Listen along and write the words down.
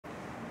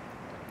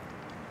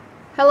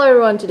Hello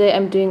everyone, today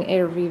I'm doing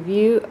a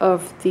review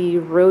of the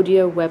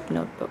Rhodia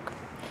Webnotebook.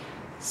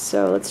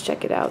 So let's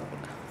check it out.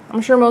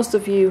 I'm sure most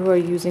of you who are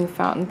using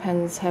fountain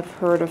pens have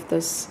heard of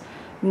this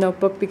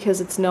notebook because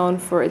it's known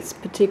for its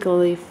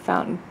particularly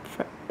fountain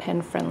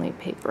pen friendly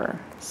paper.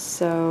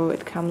 So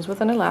it comes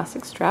with an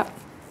elastic strap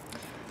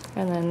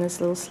and then this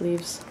little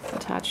sleeves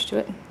attached to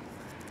it.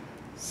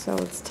 So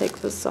let's take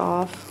this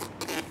off.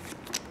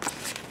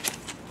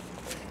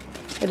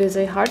 It is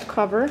a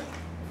hardcover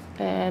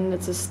and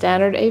it's a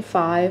standard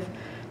A5.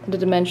 The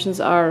dimensions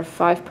are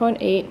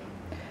 5.8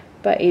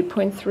 by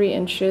 8.3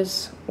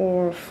 inches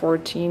or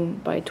 14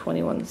 by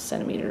 21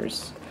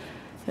 centimeters.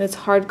 And it's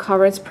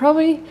hardcover. It's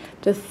probably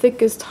the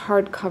thickest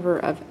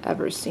hardcover I've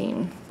ever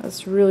seen.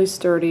 It's really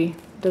sturdy,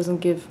 doesn't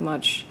give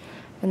much.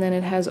 And then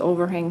it has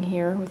overhang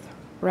here with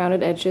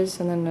rounded edges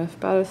and then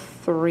about a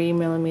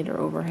 3mm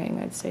overhang,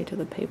 I'd say, to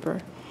the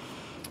paper.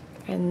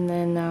 And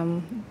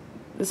then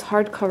this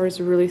hardcover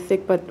is really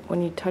thick, but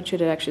when you touch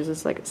it, it actually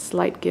has like a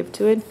slight give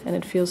to it, and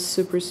it feels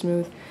super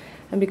smooth.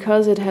 And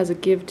because it has a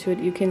give to it,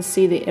 you can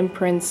see the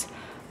imprints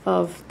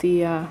of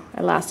the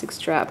elastic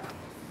strap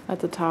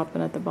at the top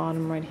and at the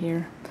bottom right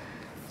here.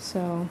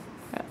 So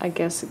I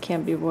guess it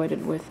can't be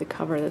avoided with the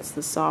cover that's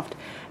the soft.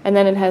 And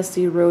then it has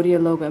the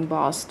Rhodia logo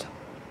embossed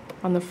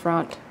on the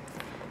front,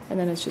 and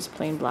then it's just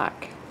plain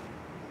black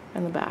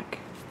in the back.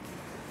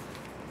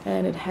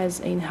 And it has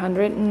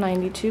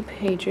 192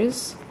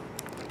 pages.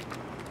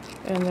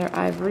 And they're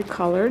ivory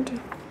colored,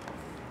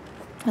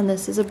 and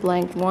this is a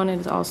blank one. It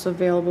is also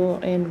available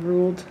in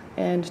ruled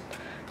and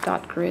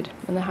dot grid,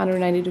 and the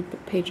 192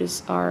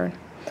 pages are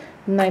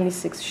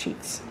 96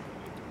 sheets.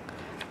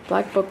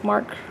 Black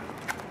bookmark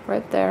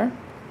right there,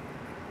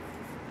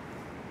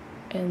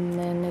 and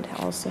then it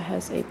also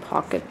has a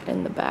pocket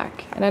in the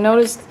back. And I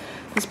noticed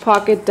this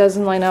pocket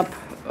doesn't line up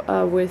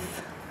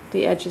with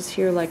the edges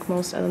here like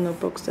most other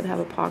notebooks that have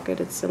a pocket.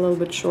 It's a little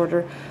bit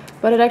shorter,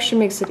 but it actually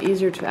makes it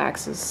easier to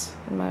access,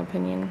 in my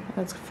opinion.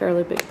 It's a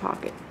fairly big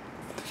pocket.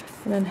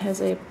 And then it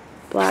has a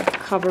black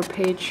cover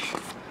page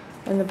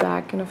in the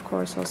back, and of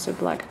course also a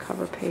black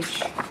cover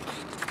page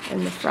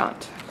in the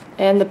front.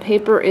 And the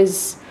paper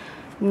is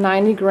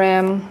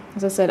 90-gram,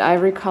 as I said,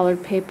 ivory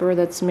colored paper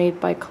that's made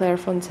by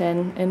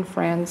Clairefontaine in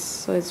France.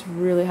 So it's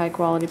really high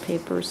quality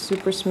paper,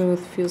 super smooth,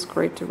 feels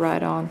great to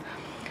write on.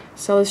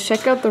 So let's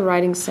check out the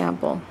writing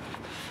sample.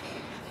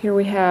 Here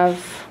we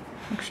have,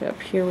 actually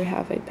up here we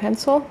have a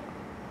pencil,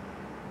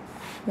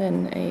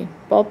 then a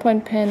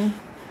ballpoint pen,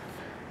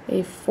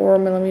 a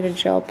 4mm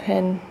gel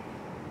pen,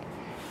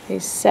 a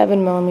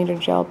 7mm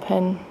gel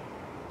pen,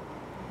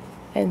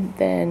 and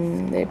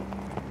then the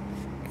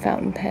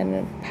fountain pen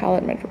and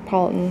Palette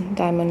Metropolitan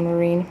Diamond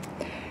Marine.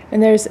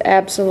 And there's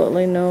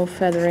absolutely no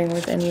feathering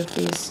with any of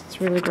these. It's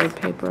really great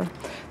paper.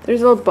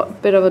 There's a little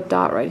bit of a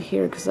dot right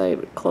here because I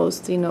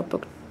closed the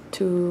notebook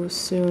too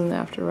soon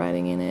after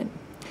writing in it.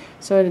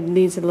 So it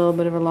needs a little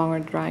bit of a longer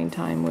drying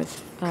time with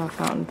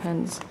fountain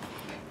pens.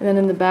 And then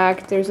in the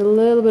back there's a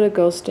little bit of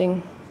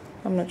ghosting.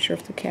 I'm not sure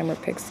if the camera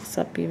picks this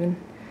up even.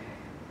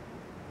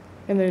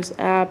 And there's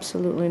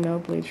absolutely no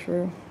bleed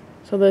through.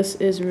 So this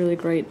is really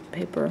great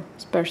paper,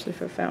 especially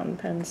for fountain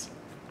pens.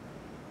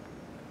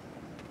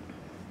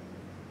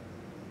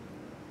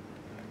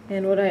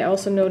 And what I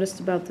also noticed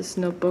about this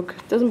notebook,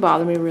 it doesn't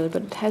bother me really,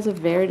 but it has a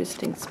very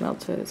distinct smell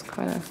to it. It's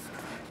kind of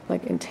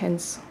like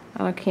intense.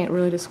 I can't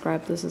really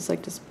describe this. It's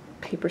like this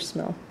paper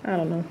smell. I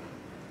don't know.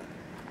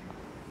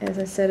 As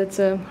I said, it's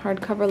a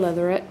hardcover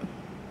leatherette.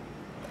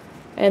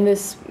 And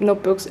this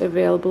notebook's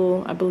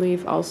available, I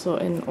believe, also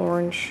in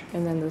orange,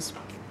 and then this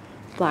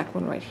black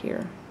one right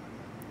here.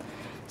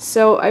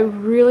 So I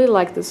really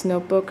like this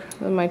notebook,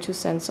 my 2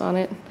 cents on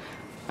it.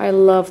 I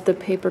love the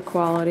paper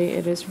quality.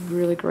 It is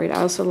really great.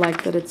 I also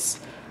like that it's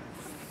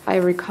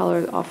ivory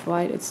colored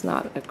off-white. It's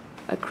not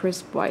a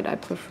crisp white. I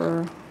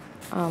prefer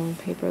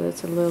paper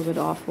that's a little bit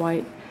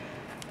off-white.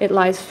 It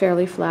lies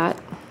fairly flat,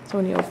 so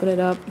when you open it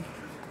up,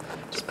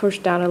 just push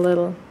down a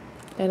little,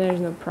 and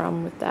there's no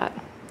problem with that.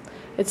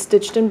 It's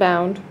stitched and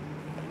bound.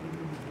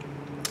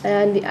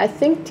 And I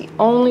think the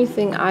only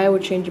thing I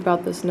would change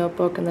about this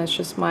notebook, and that's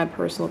just my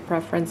personal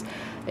preference,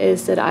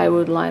 is that I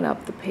would line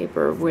up the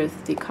paper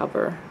with the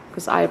cover,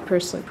 because I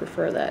personally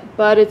prefer that.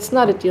 But it's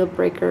not a deal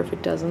breaker if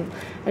it doesn't.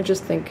 I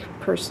just think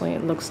personally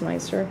it looks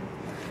nicer.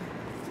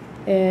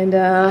 And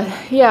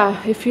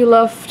yeah, if you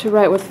love to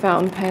write with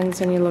fountain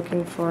pens and you're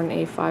looking for an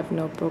A5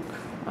 notebook,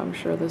 I'm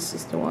sure this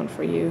is the one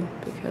for you,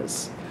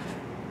 because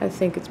I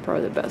think it's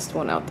probably the best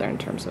one out there in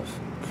terms of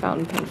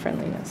fountain pen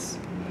friendliness.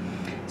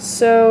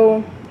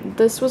 So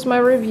this was my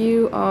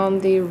review on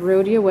the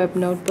Rhodia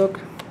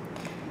Webnotebook.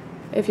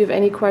 If you have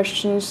any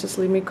questions, just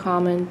leave me a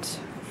comment.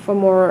 For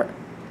more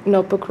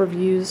notebook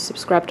reviews,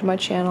 subscribe to my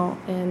channel,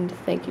 and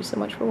thank you so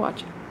much for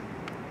watching.